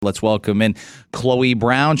Let's welcome in Chloe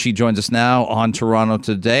Brown. She joins us now on Toronto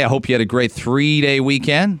Today. I hope you had a great 3-day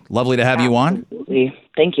weekend. Lovely to have you on. Absolutely.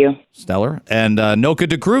 Thank you. Stellar. And Nokha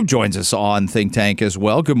Dakroub joins us on Think Tank as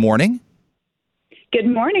well. Good morning. Good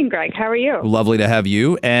morning, Greg. How are you? Lovely to have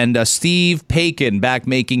you. And Steve Paikin back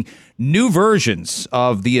making new versions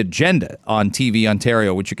of The Agenda on TV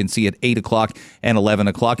Ontario, which you can see at 8 o'clock and 11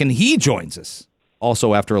 o'clock. And he joins us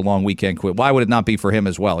also after a long weekend quit. Why would it not be for him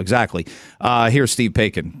as well? Exactly. Here's Steve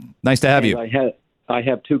Paikin. Nice to have you. I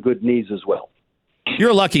have two good knees as well.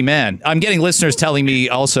 You're a lucky man. I'm getting listeners telling me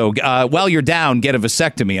also, while you're down, get a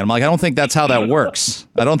vasectomy. I'm like, I don't think that's how that works.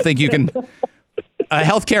 I don't think you can.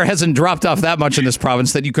 Healthcare hasn't dropped off that much in this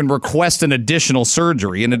province that you can request an additional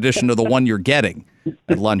surgery in addition to the one you're getting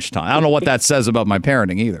at lunchtime. I don't know what that says about my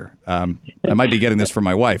parenting either. I might be getting this for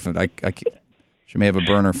my wife, and she may have a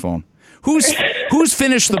burner phone. Who's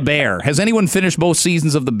finished The Bear? Has anyone finished both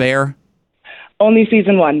seasons of The Bear? Only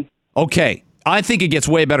season 1. Okay. I think it gets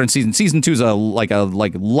way better in season. Season 2 is like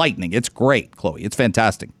lightning. It's great, Chloe. It's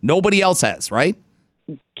fantastic. Nobody else has, right?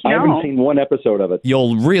 No. I haven't seen one episode of it.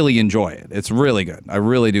 You'll really enjoy it. It's really good. I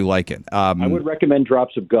really do like it. I would recommend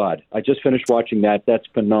Drops of God. I just finished watching that. That's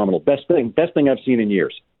phenomenal. Best thing I've seen in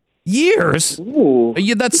years. Years? Ooh.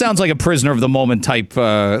 Yeah, that sounds like a prisoner of the moment type.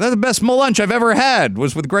 That's the best lunch I've ever had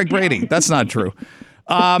was with Greg Brady. That's not true.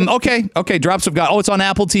 Okay. Drops of God. Oh, it's on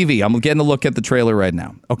Apple TV. I'm getting a look at the trailer right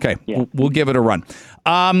now. Okay, yeah. We'll give it a run.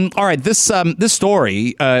 All right, this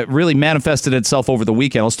story really manifested itself over the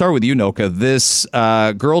weekend. I'll start with you, Nokha. This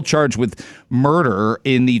girl charged with murder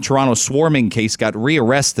in the Toronto swarming case got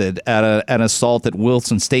rearrested at an assault at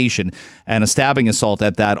Wilson Station and a stabbing assault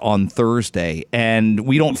at that on Thursday. And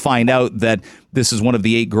we don't find out that this is one of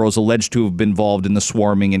the 8 girls alleged to have been involved in the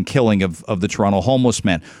swarming and killing of the Toronto homeless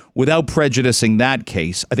man. Without prejudicing that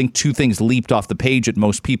case, I think 2 things leaped off the page at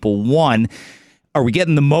most people. 1, are we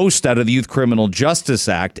getting the most out of the Youth Criminal Justice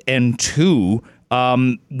Act? And 2,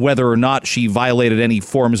 whether or not she violated any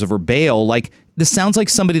forms of her bail. Like, this sounds like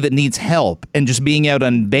somebody that needs help, and just being out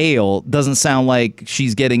on bail doesn't sound like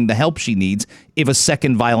she's getting the help she needs if a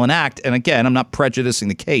second violent act, and again, I'm not prejudicing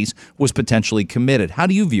the case, was potentially committed. How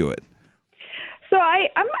do you view it? So I'm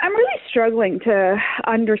really struggling to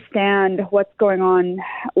understand what's going on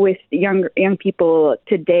with young people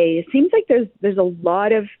today. It seems like there's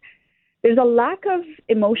a lack of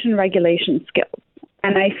emotion regulation skills.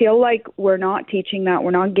 And I feel like we're not teaching that. We're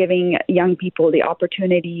not giving young people the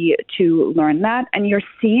opportunity to learn that. And you're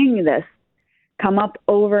seeing this come up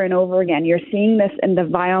over and over again. You're seeing this in the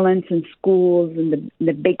violence in schools and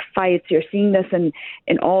the big fights. You're seeing this in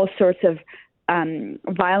all sorts of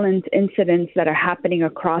violent incidents that are happening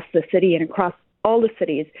across the city and across all the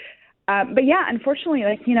cities. But yeah, unfortunately,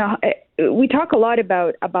 we talk a lot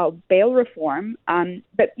about bail reform.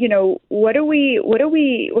 But what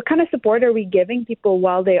kind of support are we giving people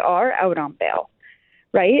while they are out on bail,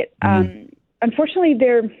 right? Unfortunately,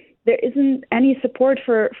 there isn't any support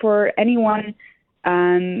for anyone,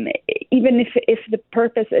 even if the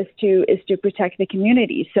purpose is to protect the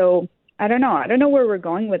community. So I don't know. I don't know where we're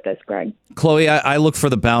going with this, Greg. Chloe, I look for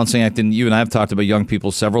the balancing act, and you and I have talked about young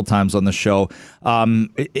people several times on the show.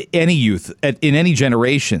 Any youth in any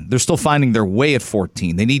generation, they're still finding their way at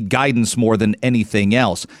 14. They need guidance more than anything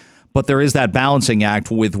else. But there is that balancing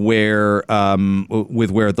act with where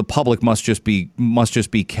the public must just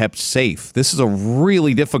be kept safe. This is a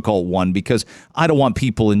really difficult one because I don't want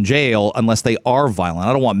people in jail unless they are violent.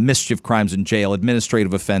 I don't want mischief crimes in jail,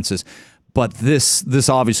 administrative offenses. But this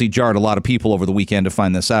obviously jarred a lot of people over the weekend to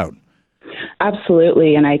find this out.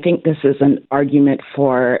 Absolutely. And I think this is an argument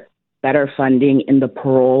for better funding in the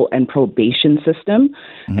parole and probation system.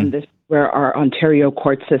 Mm-hmm. And this is where our Ontario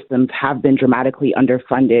court systems have been dramatically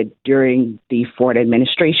underfunded during the Ford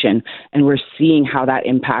administration. And we're seeing how that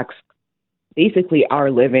impacts basically our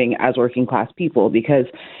living as working class people, because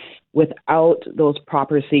without those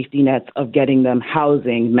proper safety nets of getting them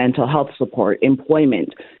housing, mental health support,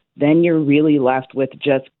 employment, then you're really left with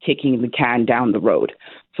just kicking the can down the road.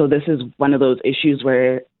 So this is one of those issues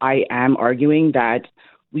where I am arguing that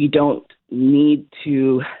we don't need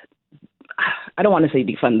to, I don't want to say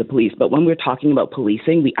defund the police, but when we're talking about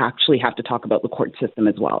policing, we actually have to talk about the court system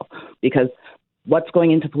as well, because what's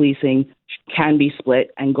going into policing can be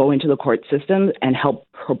split and go into the court system and help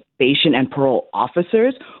probation and parole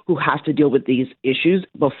officers who have to deal with these issues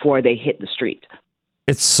before they hit the street.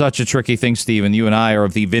 It's such a tricky thing, Stephen. You and I are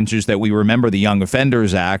of the vintage that we remember the Young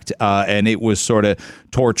Offenders Act, and it was sort of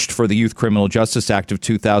torched for the Youth Criminal Justice Act of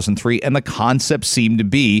 2003. And the concept seemed to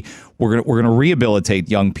be we're going to rehabilitate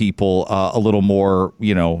young people a little more,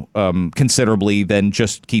 considerably than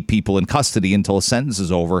just keep people in custody until a sentence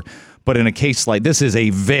is over. But in a case like this is a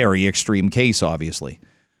very extreme case, obviously.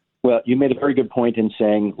 Well, you made a very good point in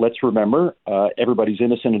saying, let's remember, everybody's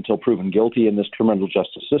innocent until proven guilty in this criminal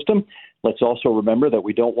justice system. Let's also remember that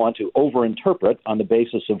we don't want to overinterpret on the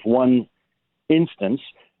basis of one instance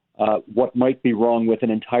what might be wrong with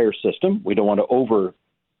an entire system. We don't want to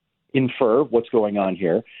over-infer what's going on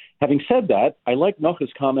here. Having said that, I like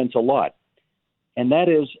Nokha's comments a lot. And that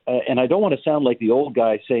is, and I don't want to sound like the old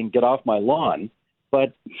guy saying, get off my lawn,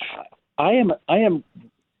 but I'm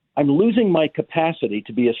losing my capacity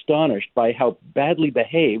to be astonished by how badly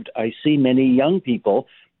behaved I see many young people,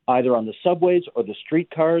 either on the subways or the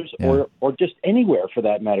streetcars or just anywhere for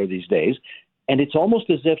that matter these days. And it's almost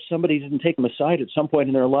as if somebody didn't take them aside at some point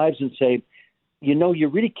in their lives and say, you know, you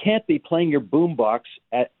really can't be playing your boombox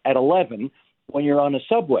at 11 when you're on a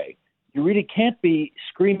subway. You really can't be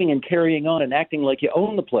screaming and carrying on and acting like you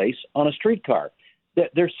own the place on a streetcar.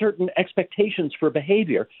 There's certain expectations for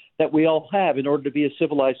behavior that we all have in order to be a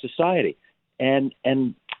civilized society. And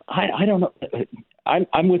I don't know.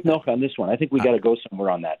 I'm with Nokha on this one. I think we got to go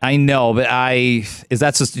somewhere on that. I know, but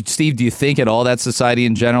Steve, do you think at all that's society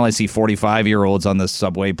in general? I see 45-year-olds on the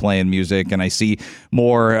subway playing music, and I see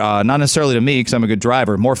more, not necessarily to me because I'm a good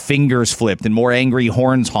driver, more fingers flipped and more angry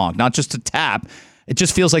horns honked, not just to tap. It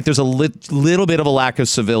just feels like there's a little bit of a lack of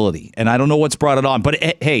civility, and I don't know what's brought it on. But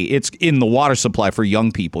hey, it's in the water supply for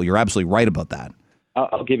young people. You're absolutely right about that.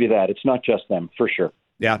 I'll give you that. It's not just them, for sure.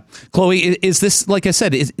 Yeah. Chloe, is this, like I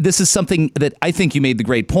said, this is something that I think you made the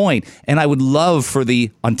great point, and I would love for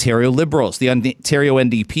the Ontario Liberals, the Ontario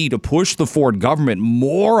NDP, to push the Ford government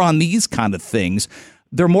more on these kind of things.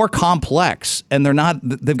 They're more complex, and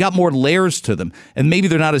they've got more layers to them, and maybe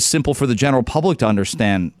they're not as simple for the general public to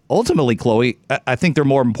understand. Ultimately, Chloe, I think they're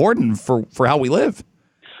more important for how we live.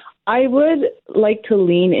 I would like to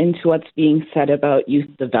lean into what's being said about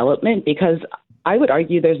youth development, because I would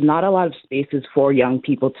argue there's not a lot of spaces for young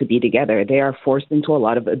people to be together. They are forced into a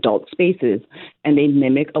lot of adult spaces, and they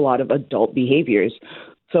mimic a lot of adult behaviors.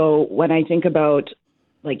 So when I think about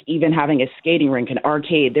like even having a skating rink, an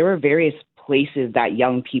arcade, there were various places that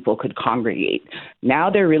young people could congregate. Now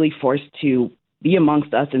they're really forced to be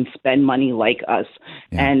amongst us and spend money like us.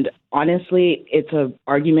 Yeah. And honestly, it's an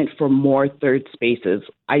argument for more third spaces.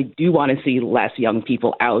 I do want to see less young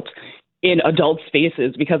people out in adult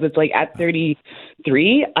spaces, because it's like at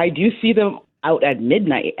 33, I do see them out at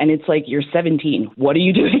midnight, and it's like, you're 17. What are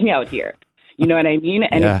you doing out here? You know what I mean?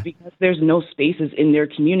 And It's because there's no spaces in their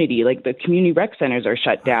community. Like the community rec centers are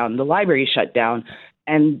shut down, the library is shut down,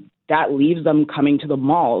 and that leaves them coming to the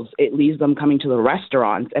malls. It leaves them coming to the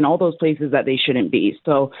restaurants and all those places that they shouldn't be.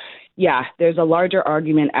 So, yeah, there's a larger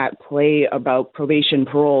argument at play about probation,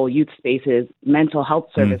 parole, youth spaces, mental health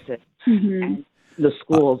services, and the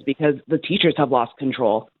schools, because the teachers have lost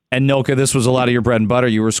control. And Nokha, this was a lot of your bread and butter.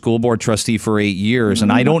 You were school board trustee for 8 years,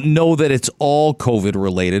 and I don't know that it's all COVID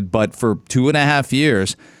related, but for 2.5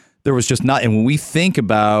 years, there was just not. And when we think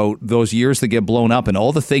about those years that get blown up and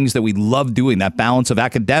all the things that we love doing, that balance of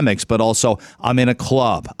academics, but also I'm in a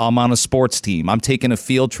club, I'm on a sports team, I'm taking a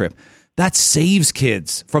field trip, that saves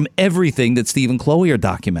kids from everything that Steve and Chloe are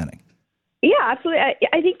documenting. Yeah, absolutely.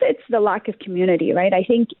 I think that it's the lack of community, right? I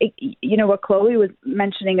think, what Chloe was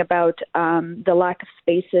mentioning about the lack of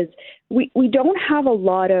spaces, we don't have a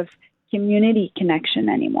lot of community connection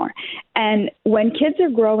anymore. And when kids are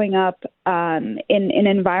growing up in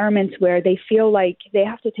environments where they feel like they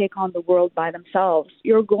have to take on the world by themselves,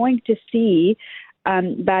 you're going to see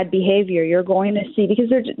bad behavior. You're going to see, because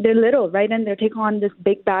they're little, right? And they take on this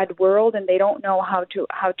big bad world, and they don't know how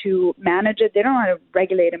to manage it. They don't know how to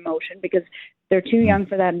regulate emotion because they're too young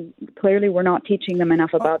for that. And clearly, we're not teaching them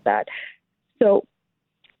enough about that. So,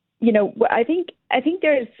 I think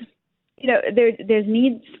there's there's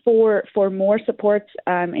needs for more supports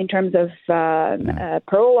in terms of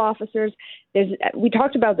parole officers. We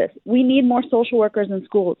talked about this. We need more social workers in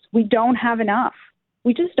schools. We don't have enough.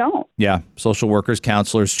 We just don't. Yeah, social workers,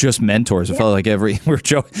 counselors, just mentors. It felt like every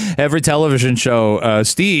television show.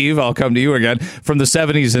 Steve, I'll come to you again. From the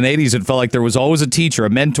 70s and 80s, it felt like there was always a teacher, a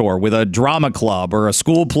mentor with a drama club or a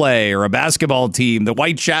school play or a basketball team, the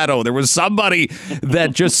White Shadow. There was somebody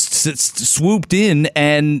that just swooped in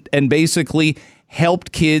and basically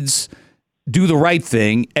helped kids do the right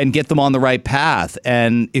thing and get them on the right path.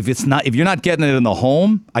 And if you're not getting it in the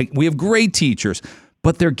home, we have great teachers,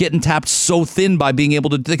 but they're getting tapped so thin by being able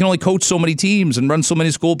to, they can only coach so many teams and run so many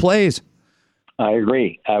school plays. I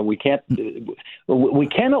agree. We have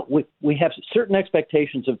certain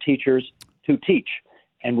expectations of teachers to teach,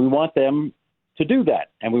 and we want them to do that,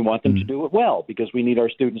 and we want them to do it well, because we need our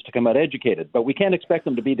students to come out educated, but we can't expect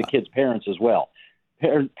them to be the kids' parents as well.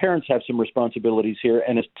 parents have some responsibilities here.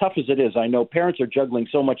 And as tough as it is, I know parents are juggling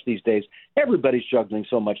so much these days. Everybody's juggling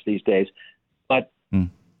so much these days. But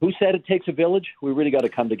who said it takes a village? We really got to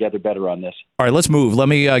come together better on this. All right, let's move. Let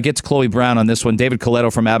me get to Chloe Brown on this one. David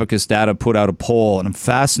Coletto from Abacus Data put out a poll, and I'm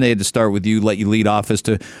fascinated to start with you, let you lead off as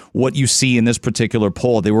to what you see in this particular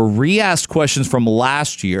poll. They were re-asked questions from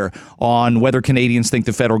last year on whether Canadians think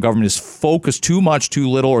the federal government is focused too much, too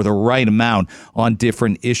little, or the right amount on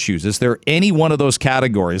different issues. Is there any one of those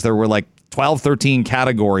categories? There were like 12, 13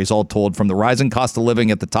 categories all told, from the rising cost of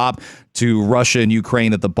living at the top to Russia and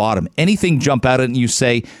Ukraine at the bottom. Anything jump out at and you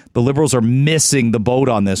say the Liberals are missing the boat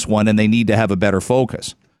on this one and they need to have a better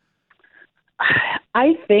focus?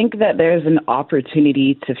 I think that there's an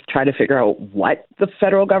opportunity to try to figure out what the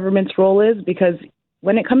federal government's role is, because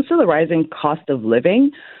when it comes to the rising cost of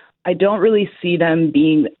living, I don't really see them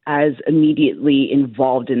being as immediately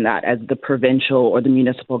involved in that as the provincial or the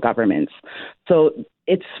municipal governments. So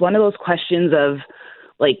it's one of those questions of,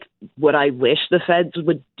 like, would I wish the feds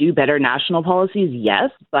would do better national policies? Yes,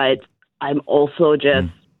 but I'm also just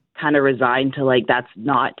kind of resigned to, like, that's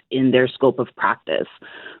not in their scope of practice.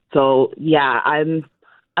 So, yeah, I'm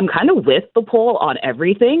kind of with the poll on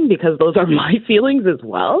everything, because those are my feelings as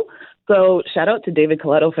well. So shout out to David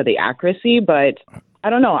Coletto for the accuracy, but I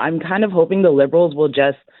don't know. I'm kind of hoping the Liberals will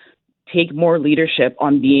just take more leadership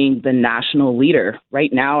on being the national leader.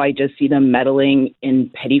 Right now, I just see them meddling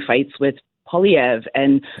in petty fights with Polyev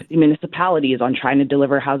and the municipalities on trying to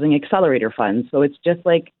deliver housing accelerator funds. So it's just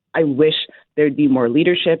like, I wish there'd be more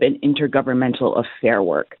leadership and intergovernmental affair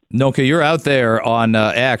work. Nokha, you're out there on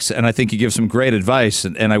X, and I think you give some great advice.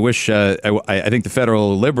 And I wish, I think the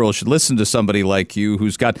federal Liberals should listen to somebody like you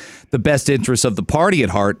who's got the best interests of the party at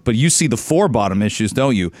heart. But you see the four bottom issues,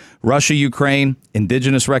 don't you? Russia, Ukraine,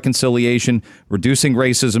 Indigenous reconciliation, reducing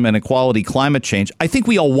racism and equality, climate change. I think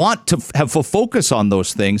we all want to have a focus on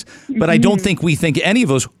those things, but I don't think we think any of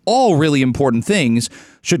those, all really important things,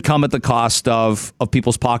 should come at the cost of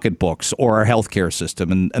people's pocketbooks or our healthcare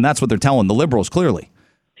system. And that's what they're telling the Liberals, clearly.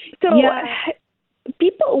 So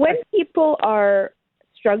when people are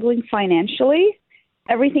struggling financially,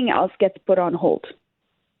 everything else gets put on hold.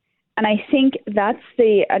 And I think that's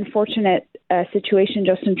the unfortunate situation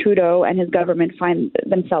Justin Trudeau and his government find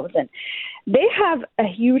themselves in. They have a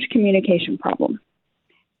huge communication problem,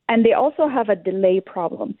 and they also have a delay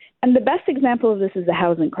problem. And the best example of this is the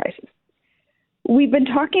housing crisis. We've been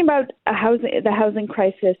talking about the housing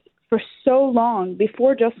crisis for so long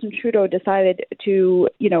before Justin Trudeau decided to,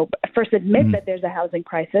 first admit that there's a housing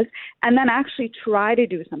crisis and then actually try to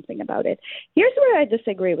do something about it. Here's where I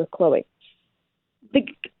disagree with Chloe.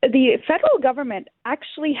 The federal government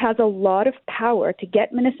actually has a lot of power to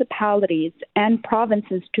get municipalities and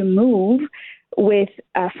provinces to move with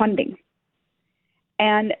funding.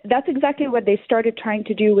 And that's exactly what they started trying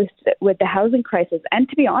to do with the housing crisis. And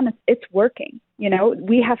to be honest, it's working.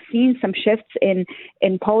 We have seen some shifts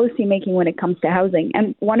in policy making when it comes to housing.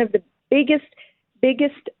 And one of the biggest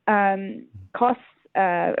costs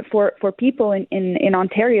for people in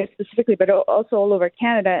Ontario specifically, but also all over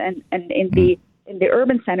Canada and in the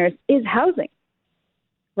urban centers, is housing,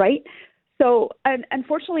 right? So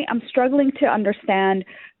unfortunately, I'm struggling to understand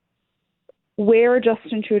where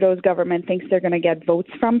Justin Trudeau's government thinks they're going to get votes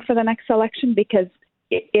from for the next election, because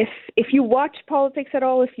if you watch politics at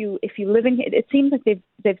all, if you live in it, it seems like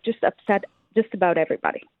they've just upset just about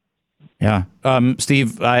everybody. Yeah.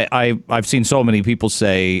 Steve, I've seen so many people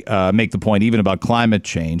say, make the point even about climate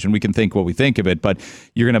change, and we can think what we think of it, but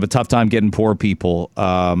you're going to have a tough time getting poor people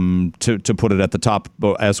to put it at the top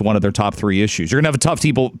as one of their top three issues. You're going to have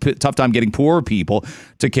a tough time getting poor people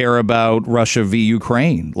to care about Russia v.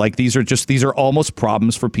 Ukraine. Like, these are almost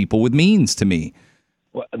problems for people with means to me.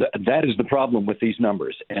 Well, that is the problem with these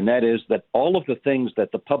numbers, and that is that all of the things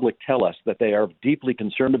that the public tell us that they are deeply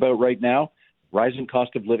concerned about right now, rising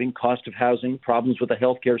cost of living, cost of housing, problems with the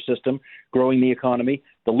healthcare system, growing the economy,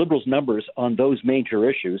 the Liberals' numbers on those major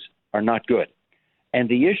issues are not good. And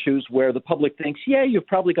the issues where the public thinks, yeah, you've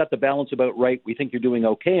probably got the balance about right, we think you're doing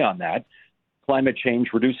okay on that, climate change,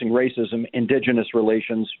 reducing racism, Indigenous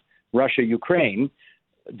relations, Russia, Ukraine,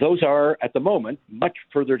 those are, at the moment, much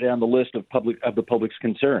further down the list of the public's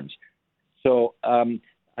concerns. So,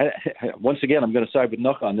 once again, I'm going to side with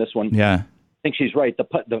Nokha on this one. Yeah. I think she's right.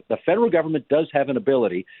 The federal government does have an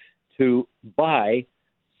ability to buy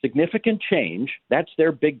significant change. That's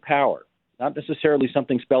their big power, not necessarily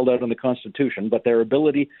something spelled out in the Constitution, but their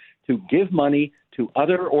ability to give money to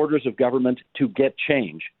other orders of government to get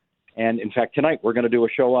change. And in fact, tonight we're going to do a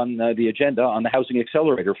show on the agenda on the Housing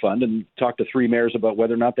Accelerator Fund and talk to three mayors about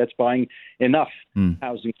whether or not that's buying enough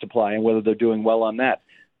housing supply and whether they're doing well on that.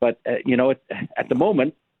 But at the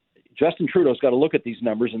moment, Justin Trudeau's got to look at these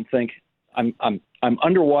numbers and think, I'm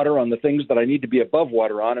underwater on the things that I need to be above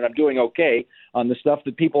water on, and I'm doing okay on the stuff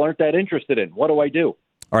that people aren't that interested in. What do I do?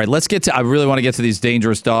 All right, let's get to. I really want to get to these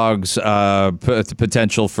dangerous dogs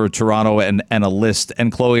potential for Toronto and a list. And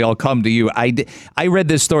Chloe, I'll come to you. I read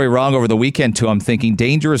this story wrong over the weekend too. I'm thinking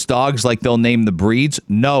dangerous dogs like they'll name the breeds.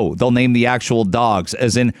 No, they'll name the actual dogs.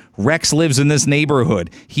 As in Rex lives in this neighborhood.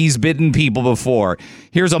 He's bitten people before.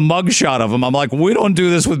 Here's a mugshot of him. I'm like, we don't do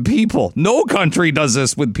this with people. No country does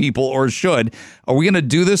this with people or should. Are we going to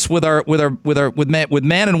do this with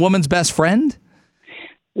man and woman's best friend?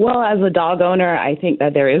 Well, as a dog owner, I think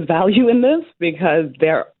that there is value in this because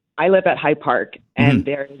I live at High Park, and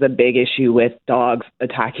there is a big issue with dogs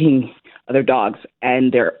attacking other dogs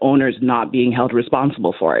and their owners not being held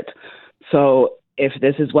responsible for it. So if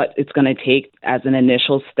this is what it's going to take as an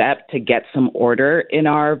initial step to get some order in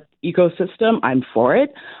our ecosystem, I'm for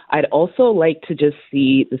it. I'd also like to just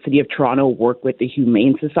see the City of Toronto work with the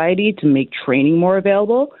Humane Society to make training more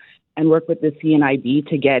available and work with the CNIB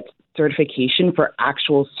to get certification for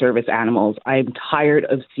actual service animals. I'm tired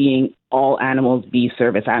of seeing all animals be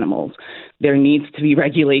service animals. There needs to be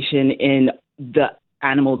regulation in the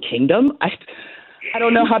animal kingdom. I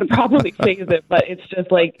don't know how to properly say it, but it's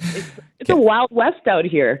just like it's a wild west out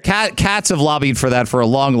here. Cats have lobbied for that for a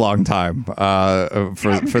long, long time.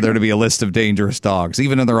 For there to be a list of dangerous dogs,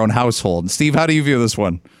 even in their own household. Steve, how do you view this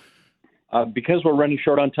one? Because we're running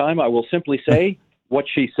short on time, I will simply say what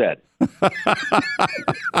she said.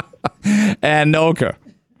 And Nokha.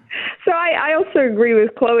 So I also agree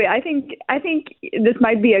with Chloe. I think this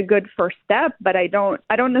might be a good first step, but I don't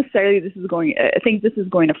necessarily think this is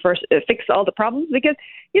going to first fix all the problems because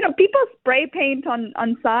people spray paint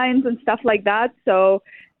on signs and stuff like that. So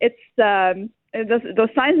it's those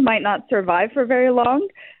signs might not survive for very long.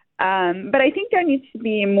 But I think there needs to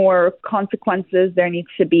be more consequences. There needs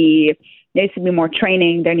to be more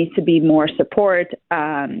training. There needs to be more support.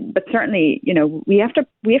 But certainly, we have to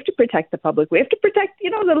protect the public. We have to protect,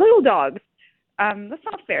 the little dogs. That's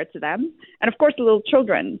not fair to them. And of course, the little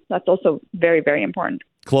children. That's also very, very important.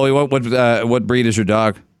 Chloe, what breed is your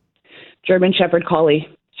dog? German Shepherd Collie.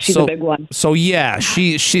 She's a big one. So yeah,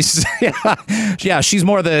 she's she's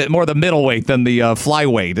more the middleweight than the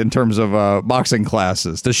flyweight in terms of boxing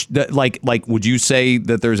classes. Would you say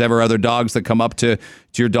that there's ever other dogs that come up to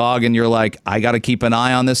your dog and you're like, I got to keep an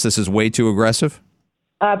eye on this. This is way too aggressive.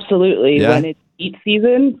 Absolutely. Yeah? When it's eat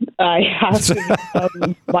season, I have to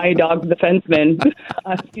become my dog's defenseman.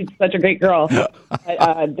 She's such a great girl.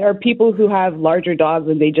 There are people who have larger dogs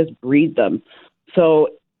and they just breed them. So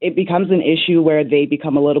it becomes an issue where they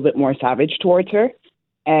become a little bit more savage towards her.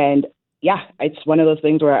 And yeah, it's one of those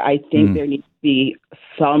things where I think there needs to be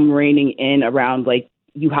some reining in around,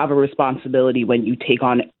 you have a responsibility when you take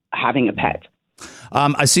on having a pet.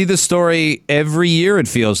 I see this story every year, it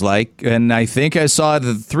feels like, and I think I saw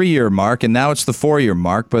the 3-year mark, and now it's the 4-year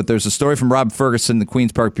mark, but there's a story from Rob Ferguson, the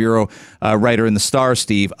Queen's Park Bureau writer in the Star,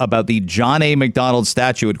 Steve, about the John A. Macdonald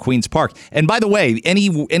statue at Queen's Park. And by the way,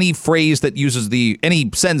 any phrase that uses any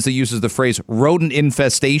sentence that uses the phrase rodent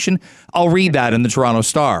infestation, I'll read that in the Toronto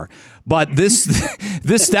Star. But this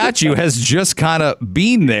statue has just kind of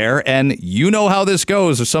been there, and you know how this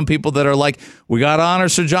goes. There's some people that are like, we got to honor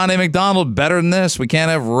Sir John A. Macdonald better than this. We can't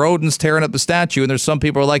have rodents tearing up the statue. And there's some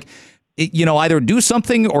people who are like, either do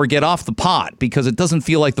something or get off the pot, because it doesn't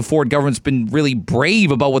feel like the Ford government's been really brave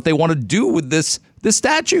about what they want to do with this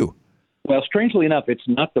statue. Well, strangely enough, it's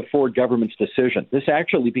not the Ford government's decision. This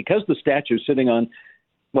actually, because the statue is sitting on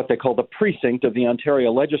what they call the precinct of the Ontario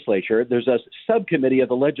legislature, there's a subcommittee of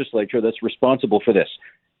the legislature that's responsible for this.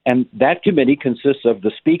 And that committee consists of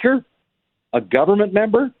the speaker, a government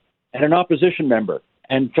member, and an opposition member.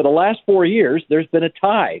 And for the last 4 years, there's been a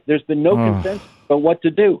tie. There's been no consensus about what to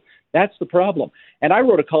do. That's the problem. And I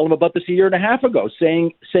wrote a column about this a year and a half ago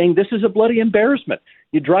saying this is a bloody embarrassment.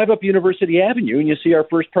 You drive up University Avenue and you see our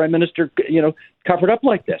first prime minister, covered up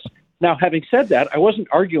like this. Now, having said that, I wasn't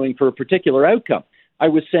arguing for a particular outcome. I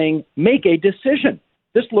was saying, make a decision.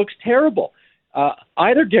 This looks terrible.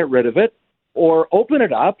 Either get rid of it or open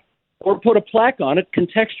it up or put a plaque on it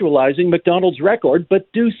contextualizing McDonald's record,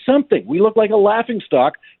 but do something. We look like a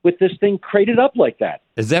laughingstock with this thing crated up like that.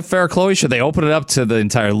 Is that fair, Chloe? Should they open it up to the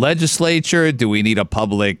entire legislature? Do we need a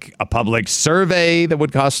public survey that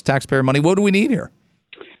would cost taxpayer money? What do we need here?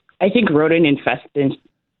 I think rodent infestation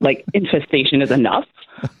is enough.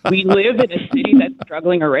 We live in a city that's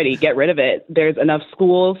struggling already. Get rid of it. There's enough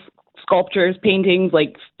schools, sculptures, paintings,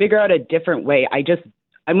 figure out a different way.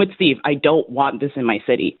 I'm with Steve. I don't want this in my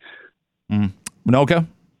city. Nokha?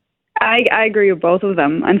 I agree with both of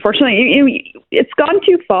them. Unfortunately, it's gone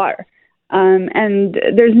too far, and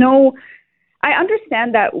there's no. I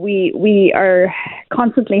understand that we are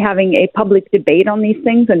constantly having a public debate on these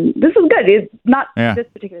things, and this is good. It's not this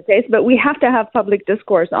particular case, but we have to have public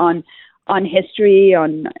discourse on history,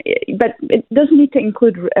 but it does need to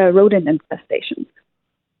include rodent infestations.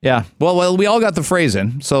 Yeah, well, we all got the phrase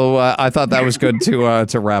in, so I thought that was good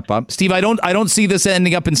to wrap up. Steve, I don't see this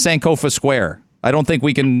ending up in Sankofa Square. I don't think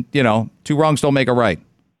we can, two wrongs don't make a right.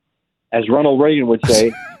 As Ronald Reagan would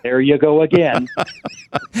say, there you go again.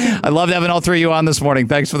 I loved having all three of you on this morning.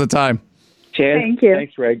 Thanks for the time. Cheers. Thank you.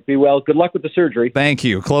 Thanks, Greg. Be well. Good luck with the surgery. Thank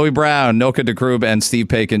you. Chloe Brown, Nokha Dakroub, and Steve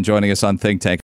Paikin joining us on Think Tank.